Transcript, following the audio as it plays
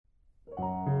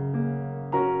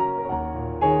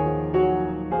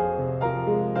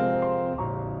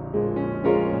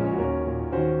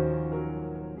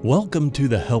Welcome to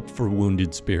the Help for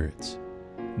Wounded Spirits.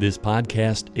 This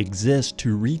podcast exists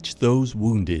to reach those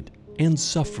wounded and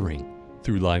suffering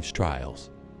through life's trials.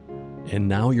 And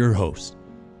now your hosts,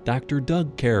 Dr.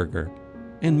 Doug Carragher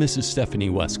and Mrs. Stephanie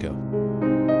Wesco.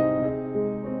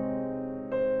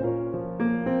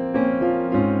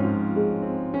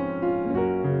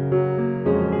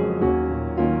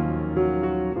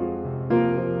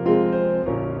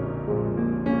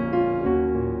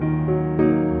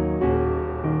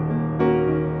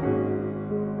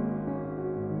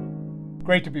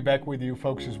 Great to be back with you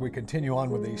folks as we continue on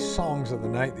with these songs of the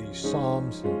night, these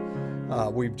psalms.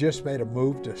 We've just made a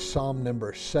move to Psalm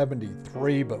number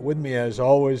 73, but with me as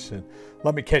always, and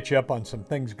let me catch you up on some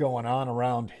things going on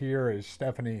around here, is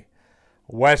Stephanie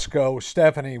Wesco.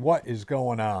 Stephanie, what is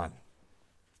going on?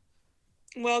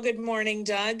 Well, good morning,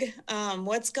 Doug.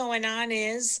 What's going on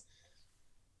is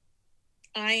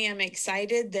I am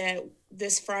excited that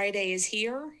this Friday is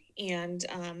here and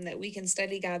that we can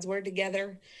study God's Word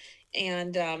together.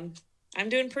 And I'm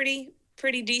doing pretty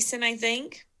decent, I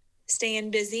think.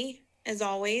 Staying busy, as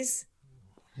always.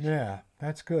 Yeah,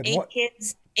 that's good.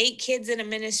 Eight kids in a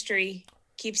ministry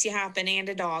keeps you hopping, and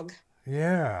a dog.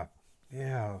 Yeah,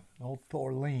 old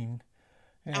Thorleen.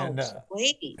 And,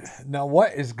 wait. Now,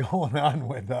 what is going on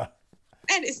with That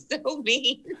is so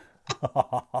mean.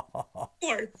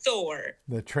 Poor Thor.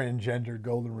 The transgender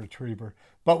golden retriever.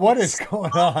 But what is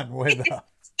going on with...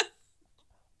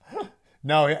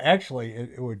 No, actually,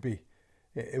 it would be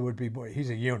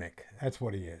he's a eunuch. That's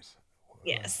what he is.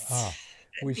 Yes.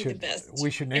 We should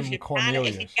name him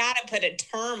Cornelius. If you gotta put a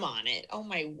term on it, oh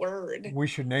my word. We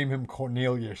should name him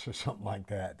Cornelius or something like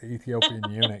that. The Ethiopian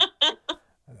eunuch,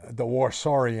 the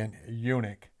Warsaurian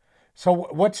eunuch. So,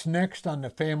 what's next on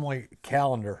the family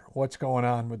calendar? What's going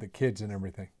on with the kids and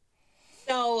everything?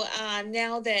 So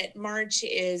now that March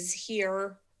is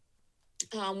here.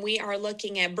 We are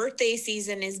looking at birthday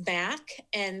season is back.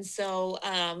 And so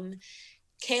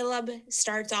Caleb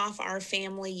starts off our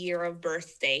family year of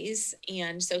birthdays.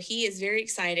 And so he is very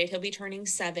excited. He'll be turning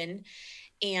 7.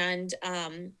 And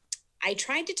I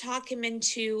tried to talk him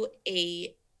into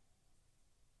a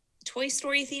Toy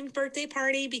Story themed birthday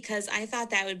party because I thought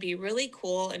that would be really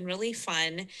cool and really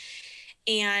fun.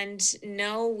 And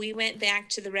no, we went back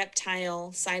to the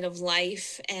reptile side of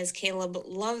life, as Caleb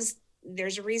loves.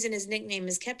 There's a reason his nickname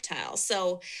is Keptile.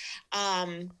 So,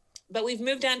 but we've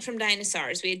moved on from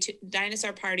dinosaurs. We had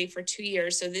dinosaur party for 2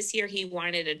 years. So this year he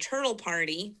wanted a turtle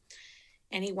party,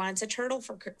 and he wants a turtle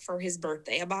for his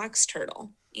birthday, a box turtle.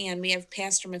 And we have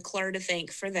Pastor McClure to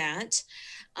thank for that.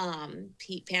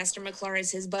 Pastor McClure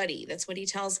is his buddy. That's what he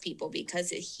tells people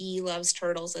because he loves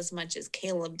turtles as much as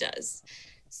Caleb does.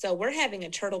 So we're having a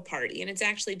turtle party, and it's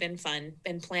actually been fun,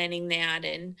 been planning that.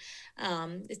 And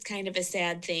it's kind of a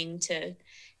sad thing to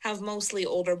have mostly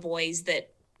older boys that,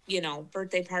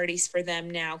 birthday parties for them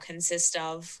now consist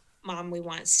of, Mom, we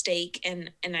want steak and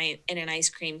an ice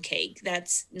cream cake.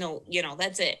 That's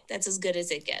it. That's as good as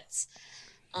it gets.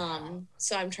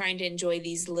 So I'm trying to enjoy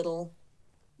these little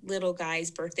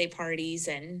guys' birthday parties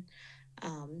and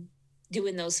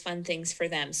doing those fun things for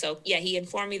them. So yeah, he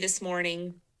informed me this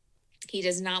morning he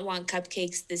does not want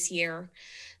cupcakes this year.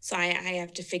 So I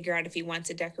have to figure out if he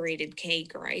wants a decorated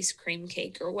cake or ice cream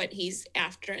cake or what he's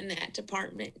after in that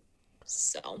department.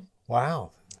 So.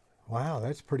 Wow,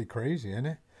 that's pretty crazy, isn't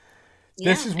it? Yeah,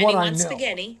 this is what I know.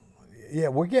 Spaghetti. Yeah,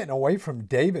 we're getting away from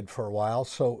David for a while.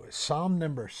 So Psalm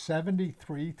number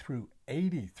 73 through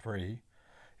 83,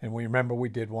 and we remember we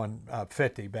did one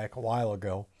 50 back a while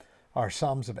ago, are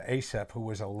Psalms of Asaph, who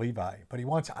was a Levi. But he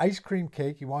wants ice cream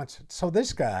cake. So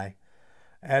this guy,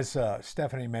 as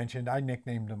Stephanie mentioned, I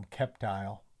nicknamed him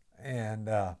Keptile, and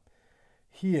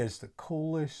he is the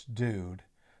coolest dude.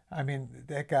 I mean,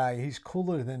 that guy, he's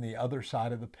cooler than the other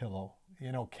side of the pillow.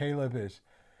 Caleb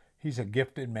he's a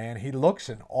gifted man. He looks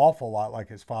an awful lot like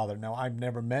his father. Now, I've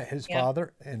never met his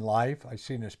father in life. I've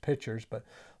seen his pictures, but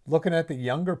looking at the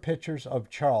younger pictures of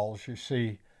Charles, you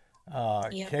see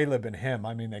Caleb and him.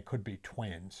 I mean, they could be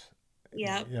twins.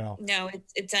 Yeah. No,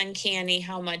 it's uncanny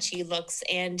how much he looks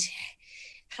and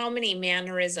how many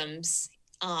mannerisms.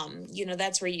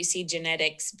 That's where you see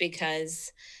genetics,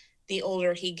 because the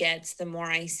older he gets, the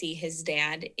more I see his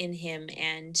dad in him.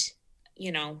 And,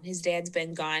 his dad's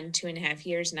been gone 2.5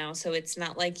 years now. So it's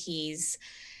not like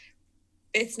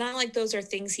those are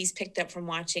things he's picked up from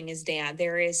watching his dad.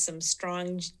 There is some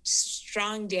strong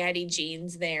daddy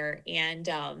genes there. And,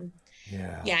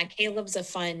 Caleb's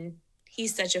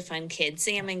he's such a fun kid.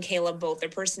 Sam and Caleb, both their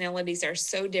personalities are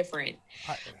so different.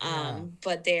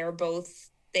 But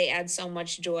they add so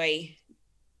much joy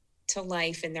to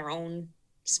life in their own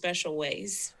special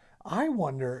ways. I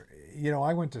wonder,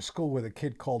 I went to school with a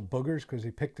kid called Boogers because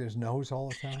he picked his nose all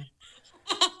the time.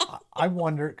 I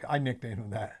wonder, I nicknamed him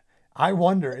that. I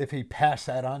wonder if he passed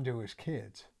that on to his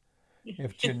kids.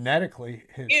 If genetically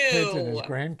his kids and his Ew.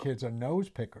 grandkids are nose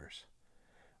pickers.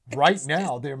 Right That's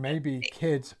now, there may be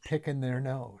kids picking their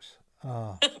nose.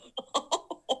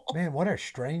 Man, what a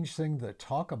strange thing to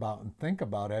talk about and think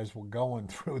about as we're going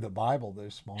through the Bible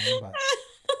this morning. But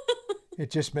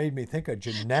it just made me think of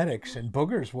genetics. And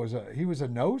Boogers he was a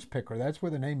nose picker. That's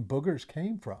where the name Boogers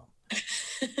came from.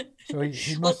 So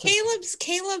he Well, must have.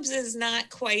 Caleb's is not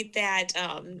quite that.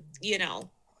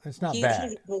 It's not He's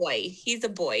bad. a boy. He's a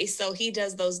boy, so he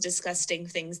does those disgusting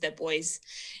things that boys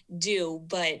do.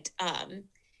 But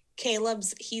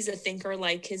he's a thinker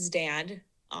like his dad.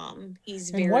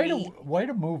 He's And very way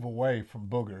to move away from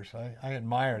Boogers. I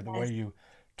admire the way yes. you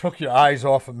took your eyes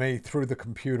off of me through the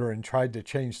computer and tried to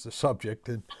change the subject.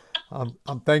 And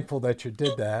I'm thankful that you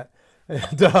did that.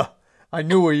 And I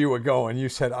knew where you were going. You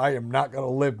said, I am not going to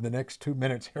live the next 2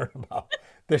 minutes hearing about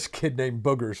this kid named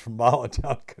Boogers from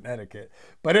Voluntown, Connecticut.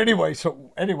 But anyway,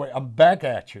 I'm back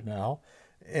at you now.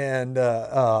 And,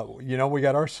 we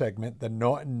got our segment, the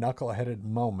Norton Knuckleheaded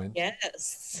Moment.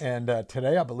 Yes. And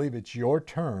today I believe it's your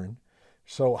turn.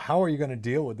 So how are you going to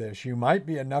deal with this? You might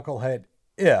be a knucklehead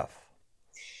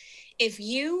If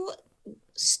you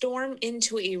storm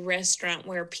into a restaurant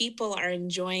where people are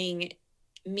enjoying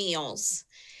meals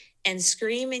and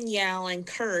scream and yell and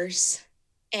curse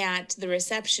at the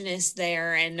receptionist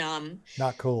there and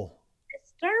not cool.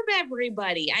 disturb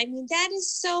everybody. I mean, that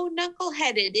is so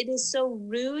knuckleheaded. It is so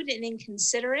rude and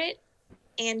inconsiderate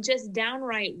and just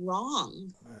downright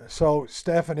wrong. So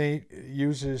Stephanie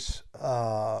uses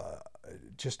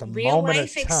just a Real moment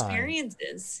life of time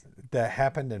experiences. that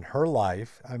happened in her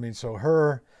life. I mean, so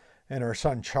her and her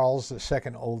son Charles, the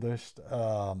second oldest,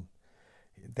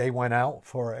 they went out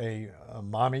for a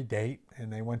mommy date,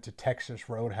 and they went to Texas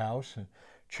Roadhouse, and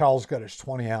Charles got his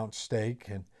 20-ounce steak,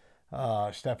 and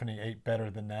Stephanie ate better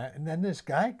than that. And then this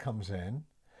guy comes in.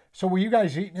 So were you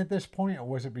guys eating at this point, or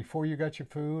was it before you got your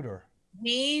food, or?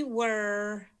 We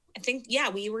were, I think, yeah,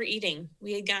 we were eating.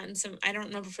 We had gotten some, I don't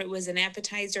remember if it was an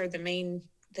appetizer or the main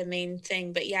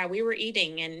thing, but yeah, we were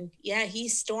eating, and yeah, he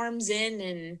storms in,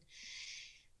 and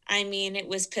I mean, it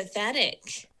was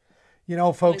pathetic.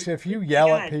 Folks, if you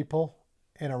yell at God. people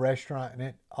in a restaurant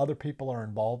and other people are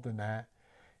involved in that,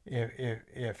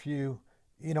 if you,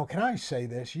 can I say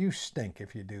this? You stink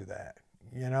if you do that.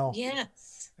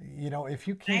 Yes, If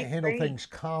you I can't handle agree. things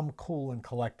calm, cool, and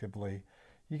collectively,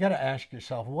 you got to ask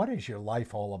yourself, what is your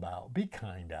life all about? Be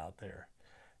kind out there.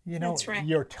 That's right.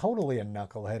 You're totally a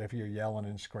knucklehead if you're yelling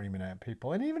and screaming at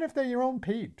people. And even if they're your own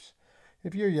peeps,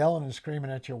 if you're yelling and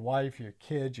screaming at your wife, your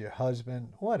kids, your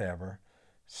husband, whatever,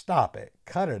 stop it.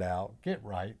 Cut it out. Get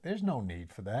right. There's no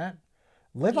need for that.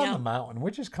 Live on the Yep. mountain.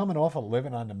 We're just coming off of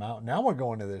living on the mountain. Now we're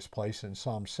going to this place in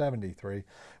Psalm 73.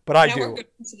 But I Now we're do.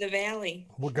 going to the valley.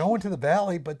 We're going to the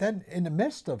valley, but then in the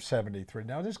midst of 73,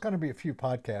 now there's going to be a few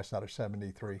podcasts out of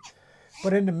 73,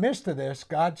 but in the midst of this,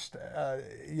 God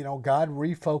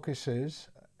refocuses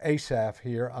Asaph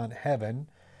here on heaven,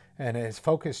 and his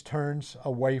focus turns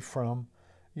away from,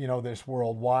 this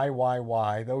world.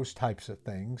 Why, those types of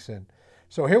things. And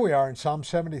so here we are in Psalm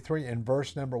 73 in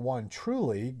verse number 1.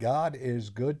 Truly, God is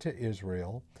good to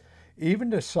Israel,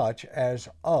 even to such as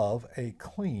of a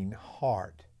clean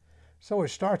heart. So it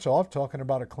starts off talking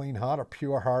about a clean heart, a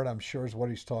pure heart, I'm sure is what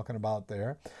he's talking about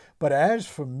there. But as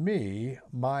for me,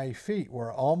 my feet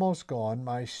were almost gone,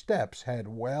 my steps had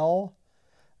well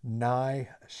nigh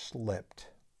slipped.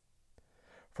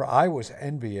 For I was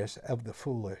envious of the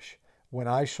foolish when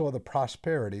I saw the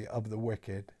prosperity of the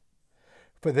wicked.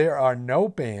 For there are no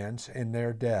bands in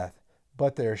their death,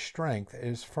 but their strength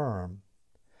is firm.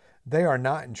 They are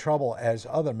not in trouble as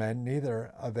other men,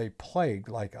 neither are they plagued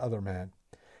like other men.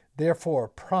 Therefore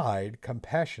pride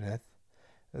compassioneth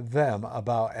them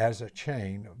about as a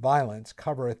chain, violence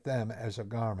covereth them as a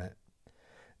garment.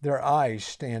 Their eyes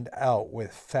stand out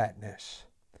with fatness.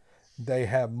 They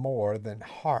have more than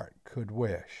heart could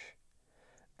wish.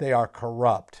 They are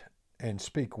corrupt and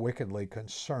speak wickedly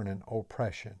concerning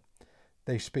oppression.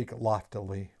 They speak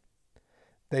loftily.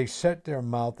 They set their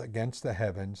mouth against the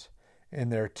heavens,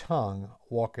 and their tongue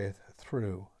walketh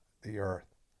through the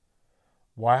earth.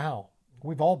 Wow.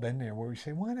 We've all been there where we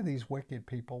say, why do these wicked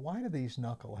people, why do these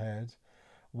knuckleheads,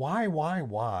 why?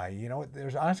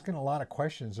 There's asking a lot of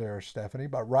questions there, Stephanie,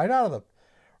 but right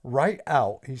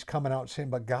out, he's coming out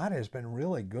saying, but God has been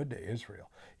really good to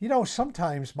Israel.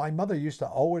 Sometimes my mother used to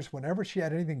always, whenever she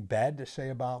had anything bad to say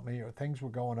about me or things were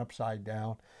going upside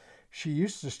down, she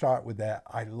used to start with that,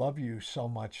 I love you so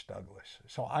much, Douglas.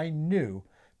 So I knew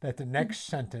that the next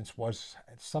sentence was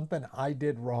something I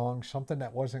did wrong, something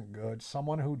that wasn't good,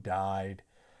 someone who died,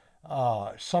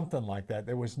 something like that.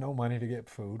 There was no money to get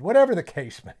food, whatever the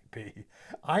case may be.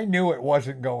 I knew it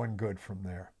wasn't going good from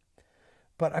there.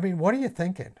 But I mean, what are you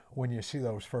thinking when you see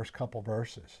those first couple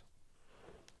verses?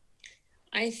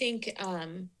 I think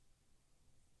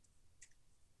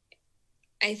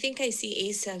I see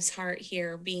Asaph's heart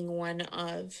here being one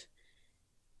of,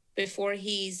 before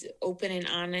he's open and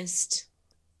honest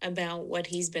about what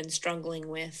he's been struggling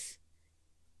with,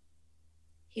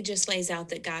 he just lays out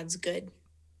that God's good.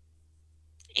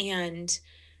 And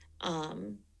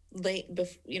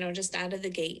just out of the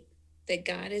gate, that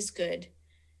God is good,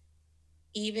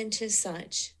 even to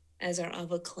such as are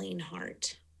of a clean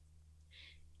heart.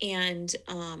 And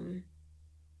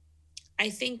I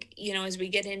think, as we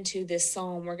get into this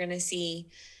psalm, we're going to see,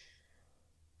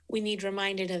 we need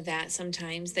reminded of that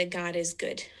sometimes, that God is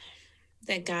good,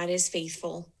 that God is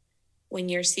faithful. When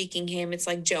you're seeking him, it's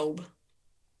like Job.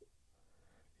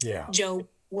 Yeah. Job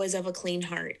was of a clean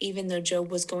heart, even though Job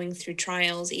was going through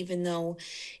trials, even though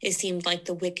it seemed like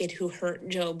the wicked who hurt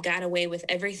Job got away with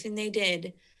everything they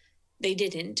did. They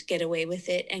didn't get away with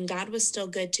it, and God was still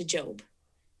good to Job.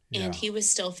 Yeah. And he was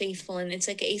still faithful. And it's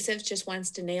like Asaph just wants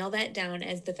to nail that down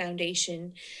as the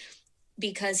foundation,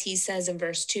 because he says in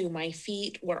verse 2, my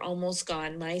feet were almost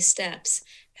gone. My steps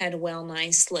had well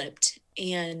nigh slipped.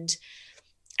 And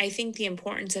I think the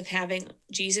importance of having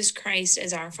Jesus Christ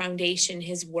as our foundation,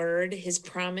 his word, his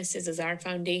promises as our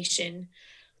foundation,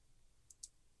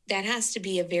 that has to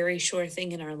be a very sure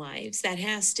thing in our lives. That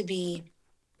has to be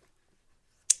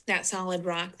that solid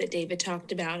rock that David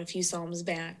talked about a few Psalms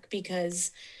back,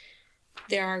 because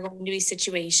there are going to be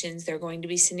situations, there are going to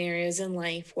be scenarios in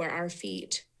life where our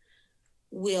feet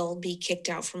will be kicked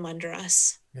out from under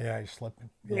us. Yeah, he's slipping.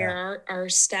 Yeah. Where our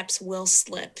steps will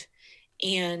slip.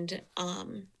 And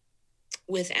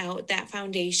without that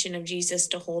foundation of Jesus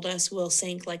to hold us, we'll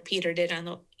sink like Peter did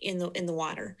in the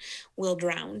water. We'll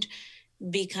drown,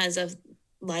 because of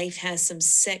life has some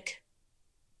sick,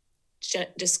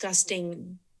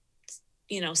 disgusting,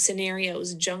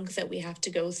 scenarios, junk that we have to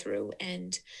go through.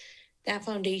 And that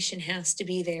foundation has to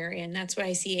be there. And that's what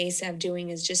I see Asaph doing,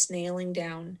 is just nailing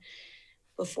down,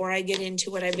 before I get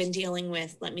into what I've been dealing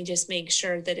with, let me just make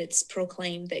sure that it's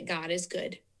proclaimed that God is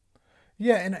good.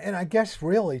 Yeah, and I guess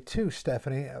really too,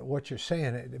 Stephanie, what you're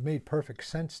saying, it made perfect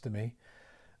sense to me.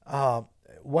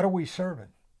 What are we serving?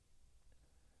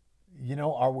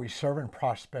 Are we serving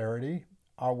prosperity?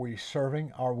 Are we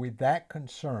that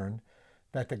concerned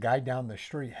that the guy down the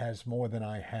street has more than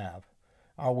I have?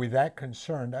 Are we that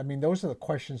concerned? I mean, those are the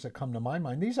questions that come to my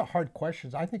mind. These are hard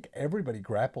questions. I think everybody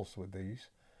grapples with these.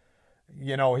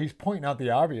 He's pointing out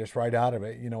the obvious right out of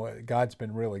it. God's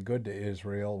been really good to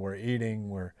Israel. We're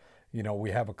eating.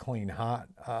 We have a clean heart.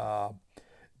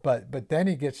 But then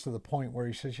he gets to the point where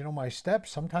he says, my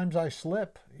steps, sometimes I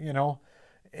slip,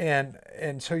 and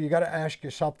so you got to ask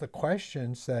yourself the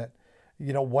questions that,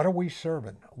 what are we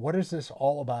serving? What is this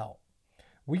all about?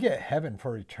 We get heaven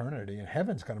for eternity, and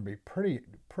heaven's going to be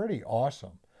pretty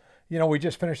awesome. We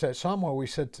just finished that psalm where we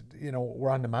said, we're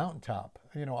on the mountaintop.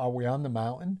 Are we on the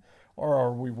mountain, or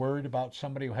are we worried about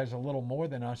somebody who has a little more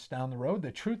than us down the road?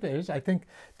 The truth is, I think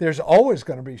there's always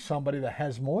going to be somebody that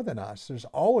has more than us. There's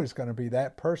always going to be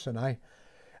that person.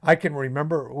 I can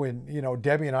remember when,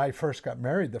 Debbie and I first got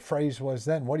married, the phrase was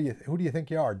then, who do you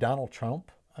think you are, Donald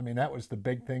Trump? I mean, that was the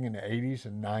big thing in the 80s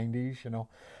and 90s,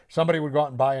 Somebody would go out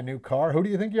and buy a new car. Who do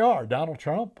you think you are, Donald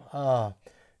Trump?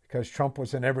 Because Trump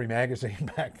was in every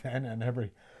magazine back then, and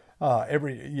every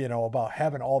about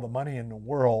having all the money in the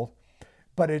world.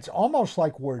 But it's almost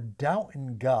like we're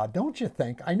doubting God, don't you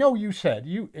think? I know you said,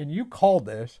 you called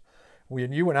this,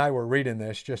 when you and I were reading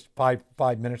this just five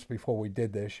minutes before we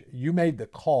did this, you made the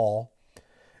call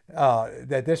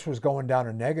that this was going down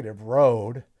a negative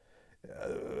road.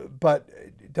 But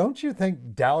don't you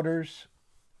think doubters,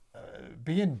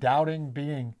 being doubting,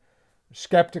 being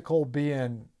skeptical,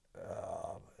 being,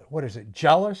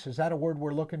 jealous? Is that a word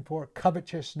we're looking for?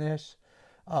 Covetousness,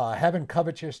 having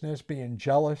covetousness, being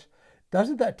jealous.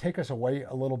 Doesn't that take us away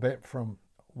a little bit from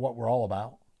what we're all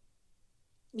about?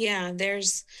 Yeah,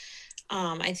 there's,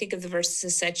 I think of the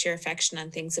verses, set your affection on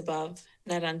things above,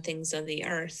 not on things of the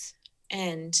earth.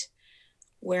 And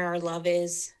where our love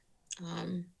is,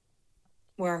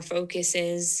 where our focus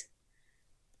is.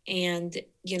 And,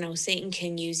 Satan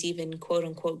can use even quote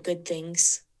unquote good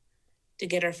things to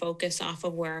get our focus off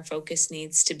of where our focus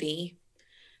needs to be.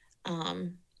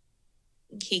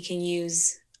 He can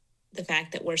use the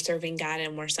fact that we're serving God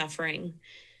and we're suffering.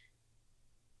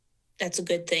 That's a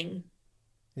good thing.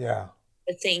 Yeah.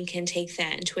 The thing can take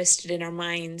that and twist it in our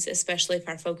minds, especially if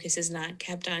our focus is not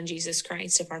kept on Jesus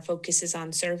Christ, if our focus is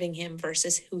on serving him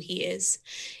versus who he is,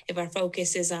 if our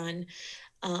focus is on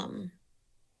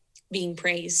being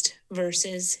praised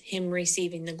versus him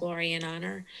receiving the glory and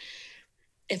honor.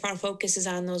 If our focus is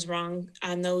on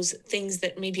those things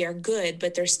that maybe are good,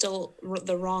 but they're still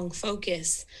the wrong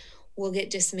focus, we'll get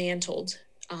dismantled.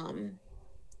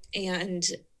 And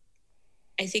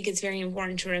I think it's very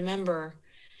important to remember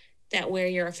that where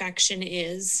your affection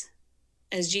is,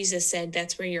 as Jesus said,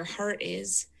 that's where your heart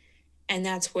is. And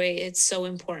that's why it's so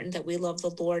important that we love the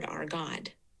Lord our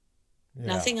God. Yeah.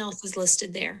 Nothing else is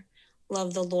listed there.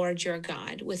 Love the Lord your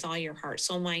God with all your heart,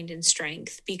 soul, mind, and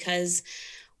strength. Because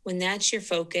when that's your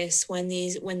focus, when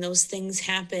those things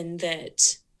happen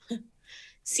that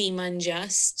seem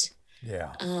unjust,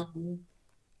 that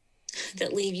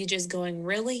leave you just going,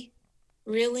 really?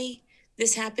 Really?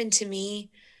 This happened to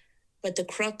me, but the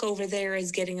crook over there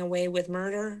is getting away with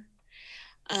murder.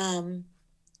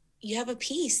 You have a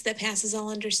peace that passes all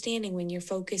understanding when your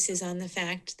focus is on the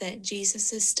fact that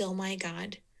Jesus is still my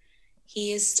God.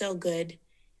 He is still good.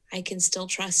 I can still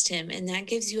trust him. And that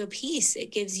gives you a peace.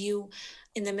 It gives you,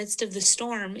 in the midst of the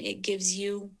storm, it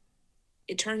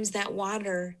turns that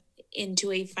water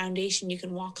into a foundation you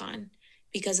can walk on,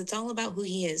 because it's all about who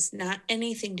he is, not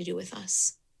anything to do with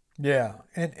us. Yeah.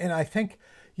 And I think,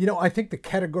 I think the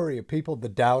category of people, the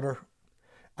doubter,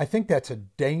 I think that's a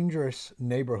dangerous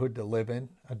neighborhood to live in,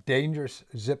 a dangerous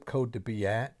zip code to be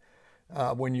at.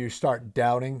 When you start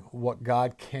doubting what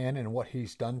God can and what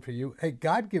he's done for you. Hey,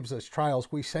 God gives us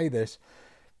trials. We say this,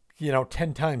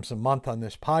 10 times a month on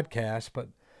this podcast, but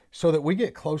so that we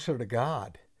get closer to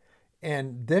God.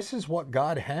 And this is what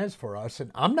God has for us.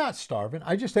 And I'm not starving.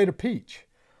 I just ate a peach.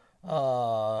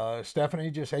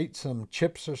 Stephanie just ate some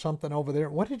chips or something over there.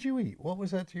 What did you eat? What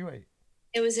was that you ate?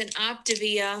 It was an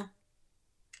Optavia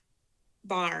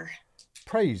bar.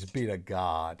 Praise be to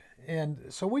God. And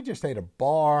so we just ate a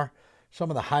bar. Some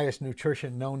of the highest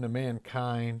nutrition known to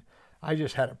mankind. I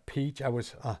just had a peach. I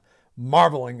was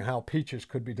marveling how peaches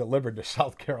could be delivered to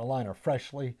South Carolina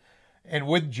freshly and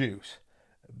with juice.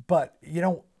 But,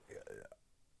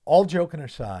 all joking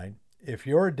aside, if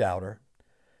you're a doubter,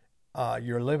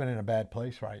 you're living in a bad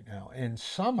place right now. And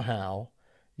somehow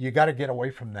you got to get away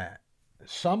from that.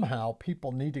 Somehow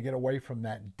people need to get away from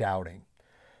that doubting.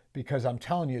 Because I'm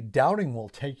telling you, doubting will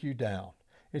take you down.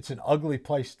 It's an ugly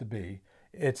place to be.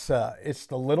 It's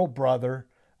the little brother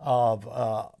of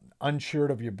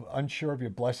unsure of your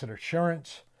blessed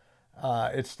assurance.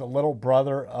 It's the little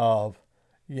brother of,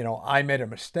 I made a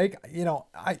mistake.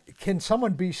 Can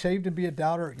someone be saved and be a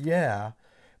doubter? Yeah,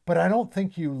 but I don't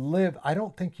think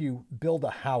you build a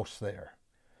house there.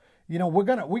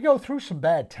 We go through some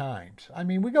bad times. I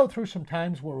mean, we go through some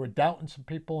times where we're doubting some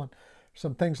people and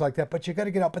some things like that. But you got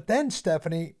to get out. But then,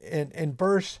 Stephanie, in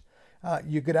verse,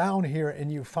 you go down here and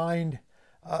you find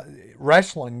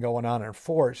wrestling going on in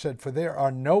 4. It said, "For there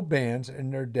are no bands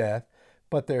in their death,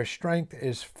 but their strength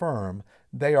is firm.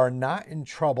 They are not in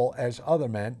trouble as other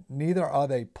men, neither are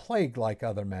they plagued like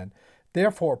other men.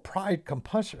 Therefore pride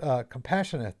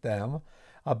compassioneth them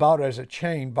about as a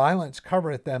chain, violence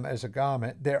covereth them as a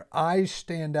garment. Their eyes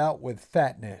stand out with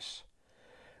fatness.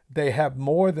 They have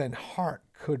more than heart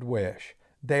could wish.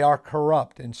 They are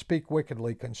corrupt and speak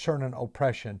wickedly concerning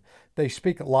oppression. They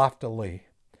speak loftily.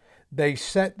 They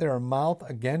set their mouth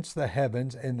against the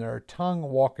heavens, and their tongue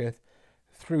walketh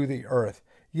through the earth."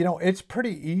 It's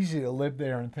pretty easy to live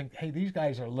there and think, hey, these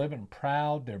guys are living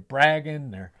proud. They're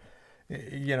bragging.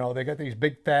 They got these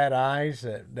big fat eyes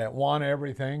that want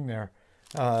everything. They're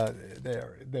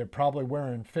probably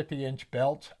wearing 50-inch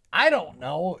belts. I don't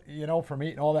know, from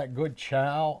eating all that good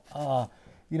chow.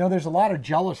 There's a lot of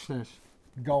jealousness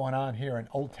going on here in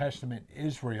Old Testament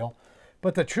Israel.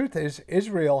 But the truth is,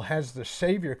 Israel has the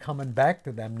Savior coming back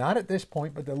to them. Not at this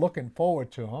point, but they're looking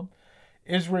forward to him.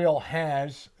 Israel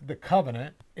has the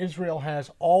covenant. Israel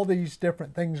has all these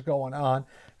different things going on.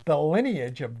 The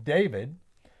lineage of David.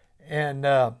 And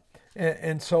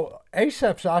so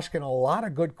Asaph's asking a lot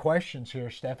of good questions here,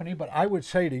 Stephanie. But I would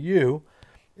say to you,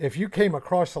 if you came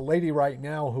across a lady right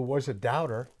now who was a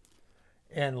doubter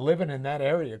and living in that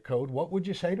area code, what would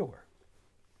you say to her?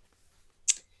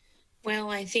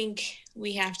 Well, I think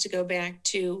we have to go back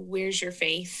to, where's your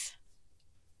faith?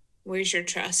 Where's your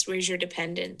trust? Where's your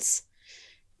dependence?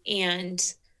 And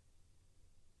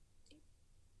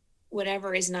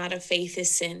whatever is not of faith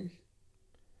is sin.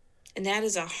 And that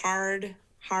is a hard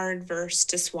verse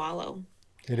to swallow.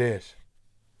 It is.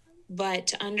 But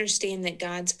to understand that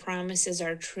God's promises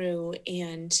are true,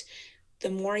 and the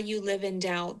more you live in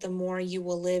doubt, the more you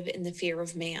will live in the fear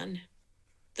of man.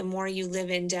 the more you live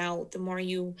in doubt, the more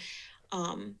you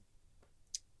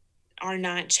are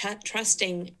not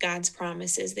trusting God's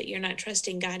promises, that you're not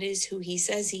trusting God is who he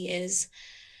says he is,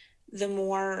 the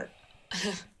more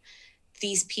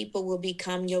these people will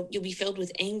become, you'll be filled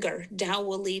with anger. Doubt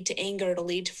will lead to anger. It'll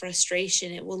lead to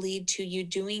frustration. It will lead to you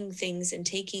doing things and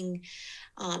taking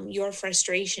your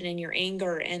frustration and your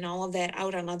anger and all of that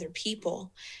out on other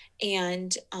people.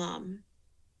 And,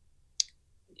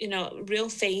 real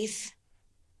faith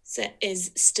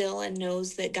is still and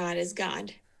knows that God is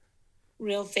God.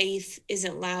 Real faith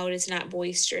isn't loud. It's not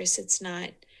boisterous. It's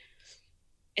not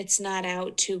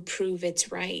out to prove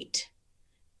it's right.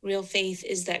 Real faith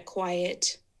is that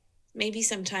quiet. Maybe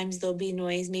sometimes there'll be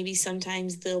noise. Maybe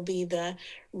sometimes there'll be the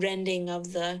rending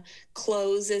of the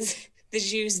clothes, as the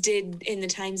Jews did in the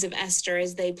times of Esther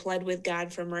as they pled with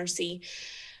God for mercy.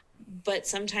 But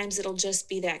sometimes it'll just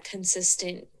be that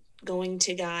consistent going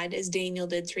to God, as Daniel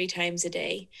did 3 times a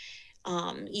day,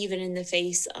 even in the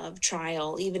face of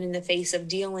trial, even in the face of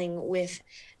dealing with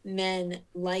men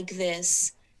like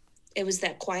this. It was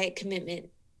that quiet commitment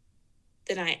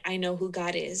that I know who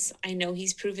God is. I know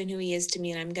he's proven who he is to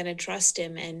me, and I'm going to trust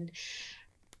him. And,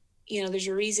 there's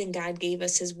a reason God gave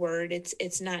us his word.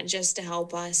 It's not just to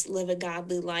help us live a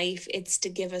godly life. It's to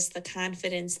give us the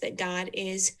confidence that God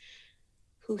is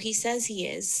who he says he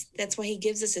is. That's why he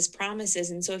gives us his promises.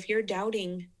 And so if you're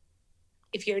doubting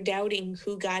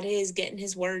who God is, get in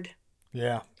his word.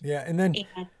 Yeah. And then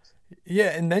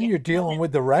you're dealing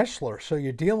with the wrestler. So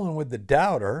you're dealing with the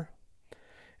doubter.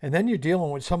 And then you're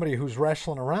dealing with somebody who's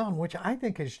wrestling around, which I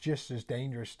think is just as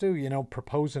dangerous too,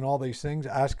 proposing all these things,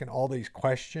 asking all these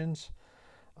questions.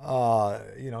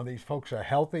 These folks are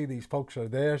healthy. These folks are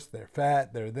this, they're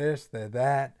fat, they're this, they're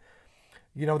that.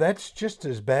 That's just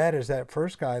as bad as that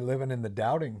first guy living in the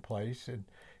doubting place. And,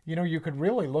 you could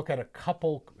really look at a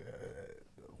couple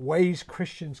ways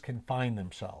Christians can find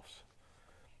themselves.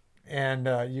 And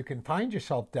you can find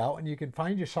yourself doubting, you can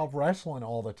find yourself wrestling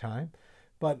all the time.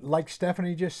 But like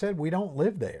Stephanie just said, we don't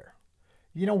live there.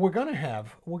 There's going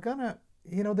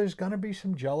to be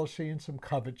some jealousy and some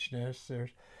covetousness.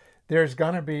 There's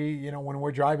going to be, when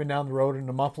we're driving down the road and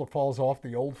the muffler falls off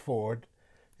the old Ford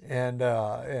and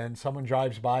someone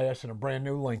drives by us in a brand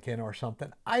new Lincoln or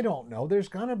something. I don't know. There's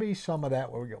going to be some of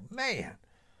that where we go, man,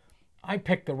 I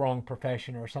picked the wrong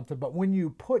profession or something. But when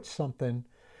you put something,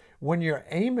 when you're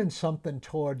aiming something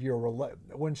toward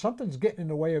when something's getting in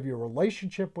the way of your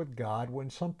relationship with God,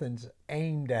 when something's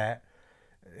aimed at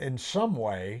in some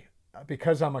way,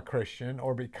 because I'm a Christian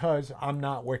or because I'm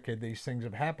not wicked, these things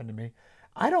have happened to me,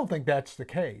 I don't think that's the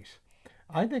case.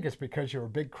 I think it's because you're a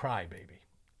big crybaby.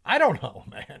 I don't know,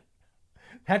 man.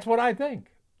 That's what I think.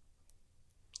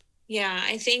 Yeah,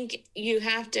 I think you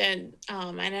have to, and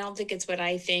I don't think it's what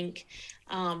I think.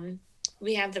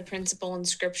 We have the principle in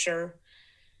Scripture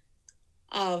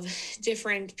of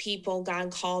different people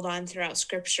God called on throughout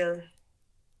Scripture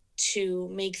to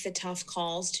make the tough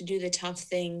calls, to do the tough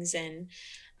things. And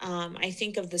I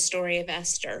think of the story of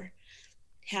Esther,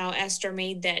 how Esther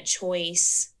made that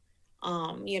choice.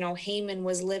 Haman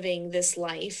was living this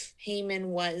life. Haman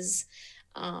was,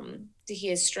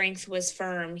 his strength was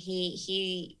firm.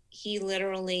 He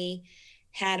literally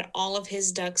had all of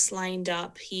his ducks lined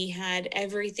up. He had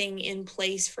everything in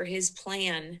place for his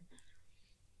plan.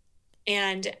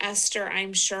 And Esther,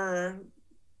 I'm sure,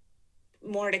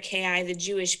 Mordecai, the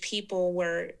Jewish people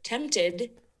were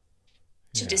tempted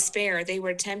to despair. They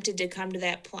were tempted to come to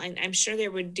that point. I'm sure they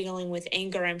were dealing with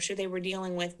anger. I'm sure they were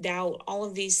dealing with doubt, all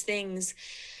of these things.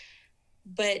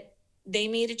 But they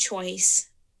made a choice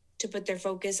to put their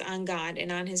focus on God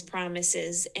and on his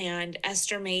promises. And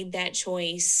Esther made that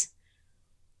choice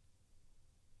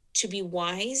to be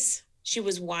wise. She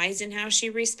was wise in how she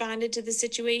responded to the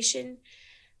situation.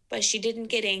 But she didn't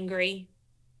get angry.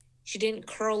 She didn't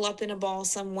curl up in a ball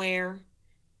somewhere.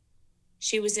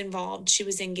 She was involved. She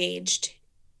was engaged.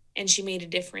 And she made a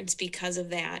difference because of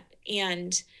that.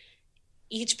 And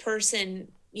each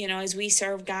person, as we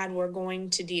serve God, we're going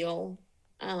to deal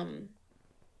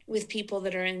with people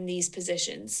that are in these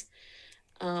positions.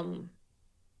 That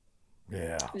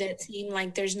seem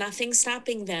like there's nothing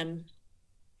stopping them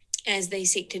as they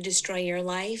seek to destroy your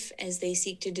life, as they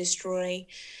seek to destroy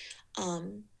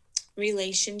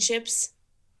relationships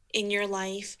in your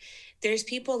life. There's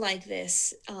people like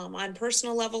this on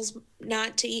personal levels,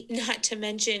 not to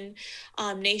mention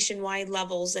nationwide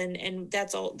levels, and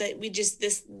that's all that we just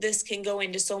this can go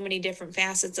into so many different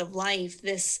facets of life.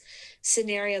 This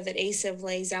scenario that Asaph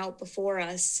lays out before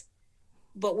us.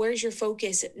 But where's your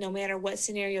focus? No matter what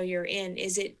scenario you're in,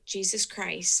 is it Jesus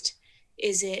Christ?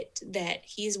 Is it that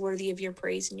he is worthy of your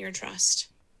praise and your trust?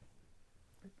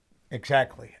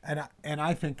 Exactly. And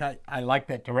I think I like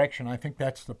that direction. I think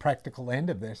that's the practical end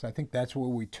of this. I think that's where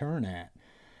we turn at.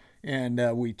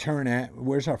 And we turn at,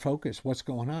 where's our focus? What's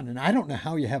going on? And I don't know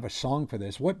how you have a song for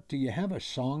this. What do you have a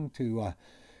song to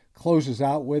close us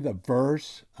out with, a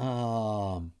verse?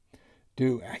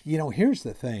 Here's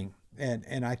the thing.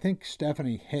 And I think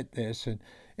Stephanie hit this.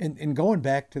 And going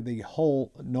back to the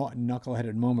whole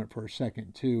knuckleheaded moment for a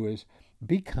second, too, is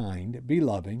be kind, be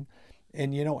loving.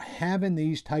 And, having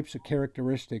these types of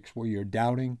characteristics where you're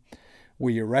doubting,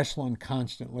 where you're wrestling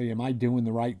constantly, am I doing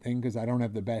the right thing because I don't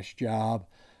have the best job?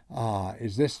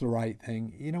 Is this the right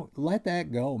thing? Let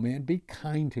that go, man. Be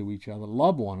kind to each other.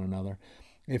 Love one another.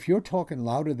 If you're talking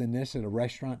louder than this at a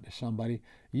restaurant to somebody,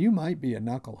 you might be a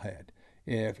knucklehead.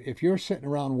 If you're sitting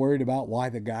around worried about why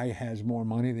the guy has more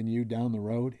money than you down the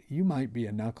road, you might be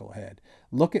a knucklehead.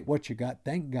 Look at what you got.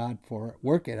 Thank God for it.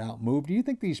 Work it out. Move. Do you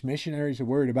think these missionaries are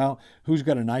worried about who's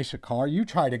got a nicer car? You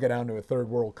try to get down to a third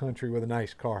world country with a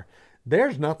nice car.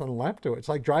 There's nothing left to it. It's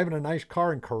like driving a nice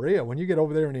car in Korea. When you get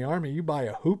over there in the Army, you buy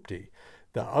a hoopty,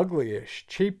 the ugliest,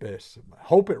 cheapest,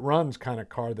 hope it runs kind of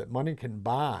car that money can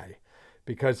buy,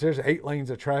 because there's 8 lanes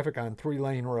of traffic on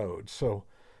 3-lane roads. So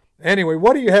anyway,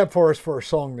 what do you have for us for a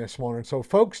song this morning? So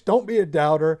folks, don't be a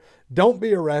doubter. Don't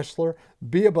be a wrestler.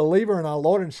 Be a believer in our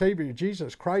Lord and Savior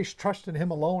Jesus Christ. Trust in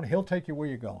him alone. He'll take you where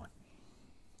you're going.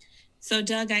 So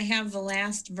Doug, I have the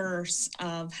last verse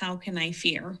of How Can I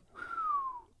Fear?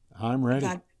 I'm ready.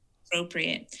 God,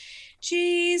 appropriate.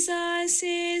 Jesus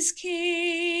is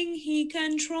King. He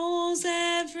controls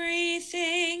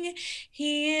everything.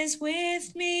 He is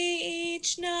with me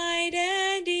each night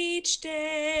and each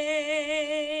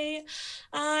day.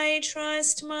 I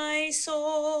trust my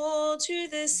soul to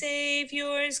the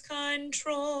Savior's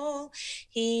control.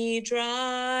 He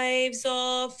drives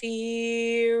all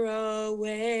fear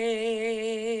away.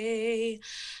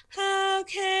 How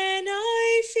can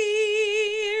I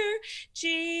fear?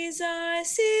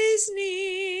 Jesus is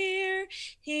near.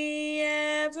 He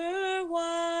ever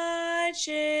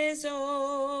watches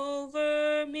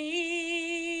over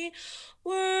me.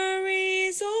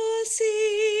 Worries all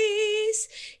cease.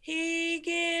 He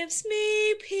gives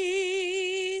me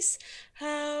peace.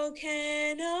 How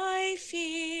can I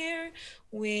fear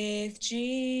with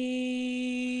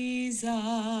Jesus?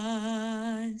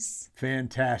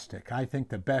 Fantastic. I think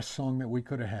the best song that we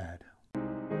could have had.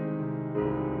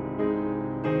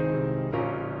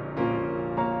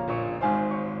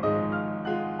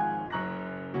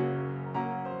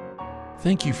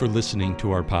 Thank you for listening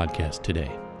to our podcast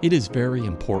today. It is very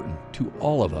important to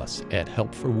all of us at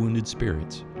Help for Wounded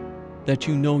Spirits that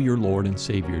you know your Lord and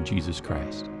Savior Jesus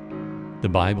Christ. The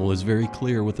Bible is very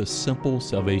clear with a simple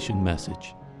salvation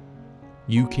message.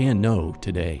 You can know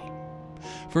today.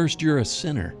 First, you're a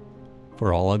sinner,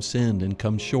 for all have sinned and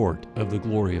come short of the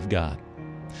glory of God.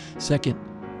 Second,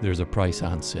 there's a price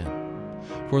on sin,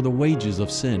 for the wages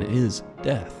of sin is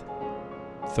death.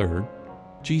 Third,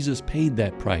 Jesus paid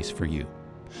that price for you.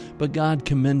 But God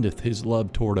commendeth his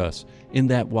love toward us, in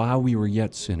that while we were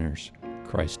yet sinners,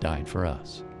 Christ died for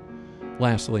us.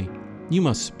 Lastly, you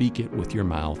must speak it with your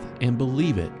mouth and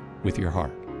believe it with your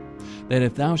heart, that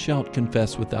if thou shalt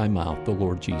confess with thy mouth the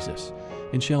Lord Jesus,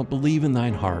 and shalt believe in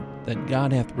thine heart that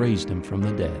God hath raised him from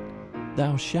the dead,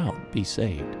 thou shalt be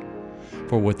saved.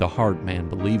 For with the heart man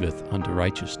believeth unto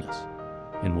righteousness,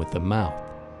 and with the mouth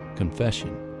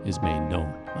confession is made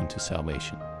known unto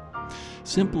salvation.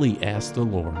 Simply ask the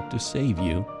Lord to save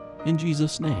you in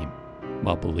Jesus' name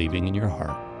while believing in your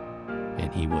heart,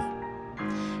 and he will.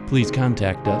 Please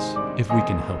contact us if we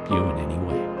can help you in any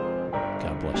way.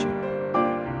 God bless you.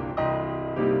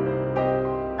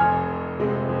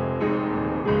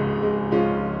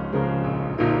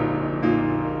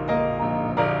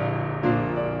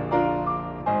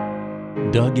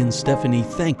 Doug and Stephanie,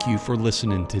 thank you for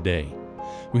listening today.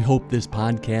 We hope this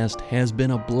podcast has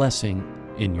been a blessing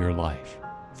in your life.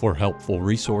 For helpful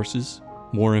resources,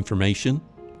 more information,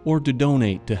 or to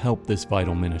donate to help this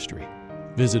vital ministry,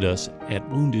 visit us at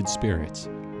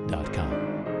woundedspirits.com.